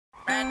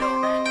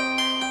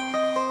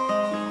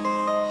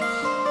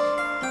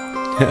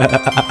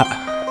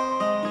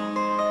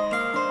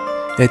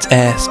It's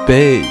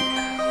SB.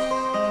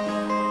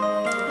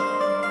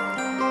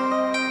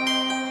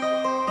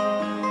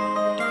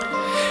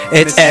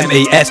 It's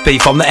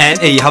MESP from the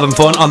NE, having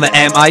fun on the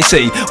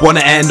MIC.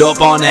 Wanna end up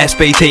on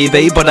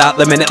SBTV, but at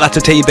the minute that's a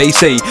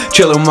TBC.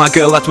 Chillin' with my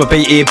girl, that's my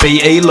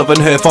BEBE.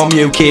 Loving her from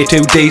UK to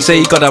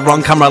DC. Got her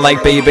on camera like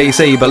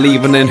BBC.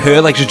 Believing in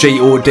her like she's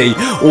G-O-D.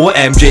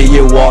 OMG,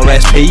 you are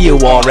SP, you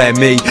are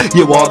ME.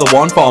 You are the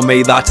one for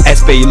me, that's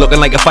SB.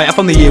 Looking like a fighter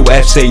from the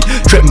UFC.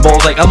 Tripping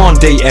balls like I'm on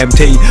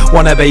DMT.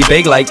 Wanna be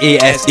big like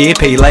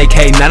ASAP. Like,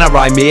 hey Nana,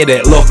 I made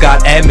it. Look at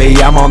ME,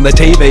 I'm on the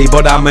TV.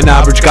 But I'm an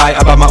average guy,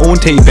 I buy my own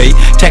TV.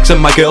 Texting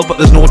my girl, but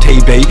there's no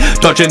TV.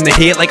 Dodging the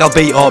hate like I'll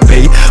be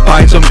RB.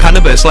 Buying some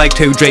cannabis like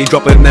 2G.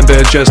 Dropping them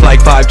birds just like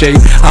 5G.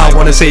 I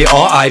wanna say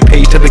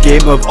RIP to the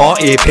game of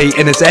RAP.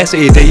 And it's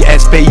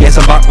SADSB. Yes,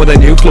 I'm back with a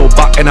new flow.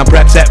 Back in a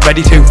prep set,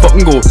 ready to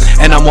fucking go.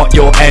 And I'm what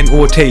your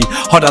NOT.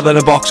 Hotter than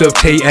a box of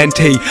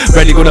TNT.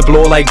 Ready gonna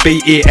blow like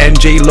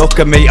BANG. Look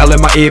at me, I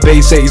learn my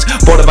ABCs.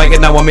 Bought a bike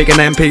and now I'm making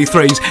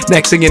MP3s.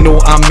 Next thing you know,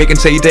 I'm making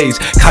CDs.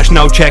 Cashing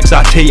out checks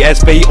at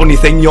TSB. Only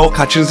thing you're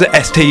catching is the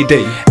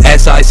STD.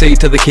 SIC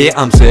to the K,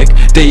 I'm sick.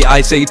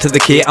 DIC to the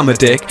K, I'm a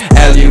dick.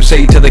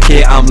 LUC to the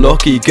K, I'm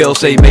lucky. Girls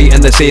see me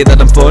and they say that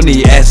I'm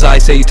funny.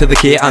 SIC to the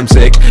K, I'm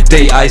sick.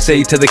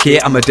 DIC to the K,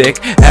 I'm a dick.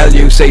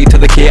 LUC to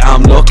the K,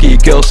 I'm lucky.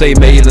 Girls see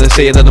me and they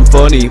say that I'm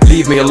funny.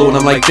 Leave me alone,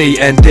 I'm like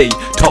DND.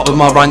 Top of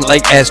my rank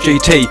like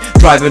SGT.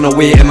 Driving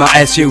away in my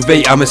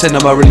SUV. I'm a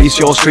cinema release,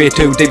 you're straight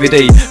to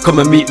DVD. Come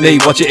and meet me,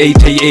 watch your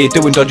ATA.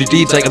 Doing dodgy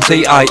deeds like I'm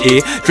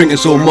CIA. Drinking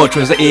so much,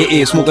 was the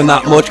AA. Smoking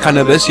that much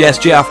cannabis, yes,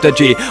 G after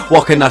G.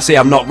 What can I say,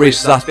 I'm not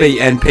racist, that's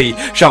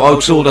BNP. Shout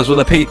out soldiers with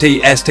a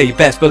PTSD.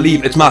 Best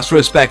believe it's mass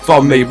respect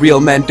from me.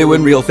 Real men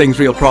doing real things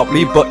real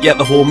properly. But yet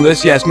the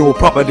homeless, yes, no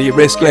property.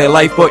 Risk their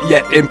life, but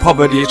yet in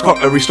poverty. It's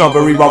crockery,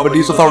 strawberry,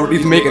 robberies.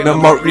 Authorities making them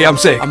murky, I'm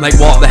sick. I'm like,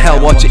 what the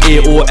hell, watch your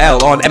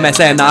AOL. On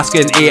MSN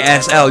asking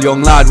ASL.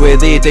 Young lad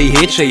with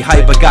ADHD.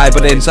 Hyper guy,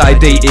 but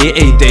inside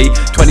DAAD.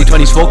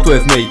 2020's fucked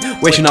with me.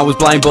 Wishing I was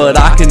blind, but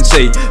I can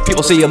see.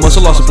 People see a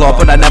muscle lost a plot,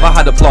 but I never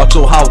had a plot.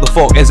 So how the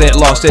fuck is it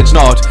lost? It's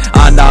not.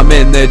 And I'm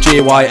in the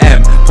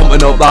JYM.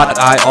 Pumping up that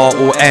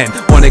IRON.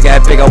 Wanna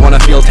get bigger, wanna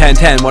feel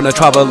 10-10. Wanna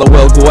travel the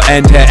world, go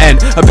end to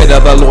end. A bit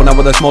of a loner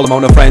with a small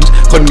amount of friends.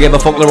 Couldn't give a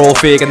fuck, they're all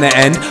fake in the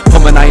end.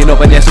 Pumping iron up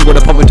and yes, I'm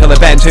gonna pump until it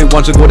bends. Who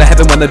wants to go to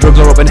heaven when the drugs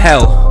are up in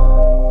hell?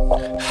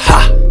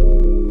 Ha!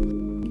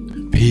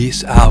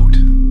 Peace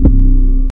out.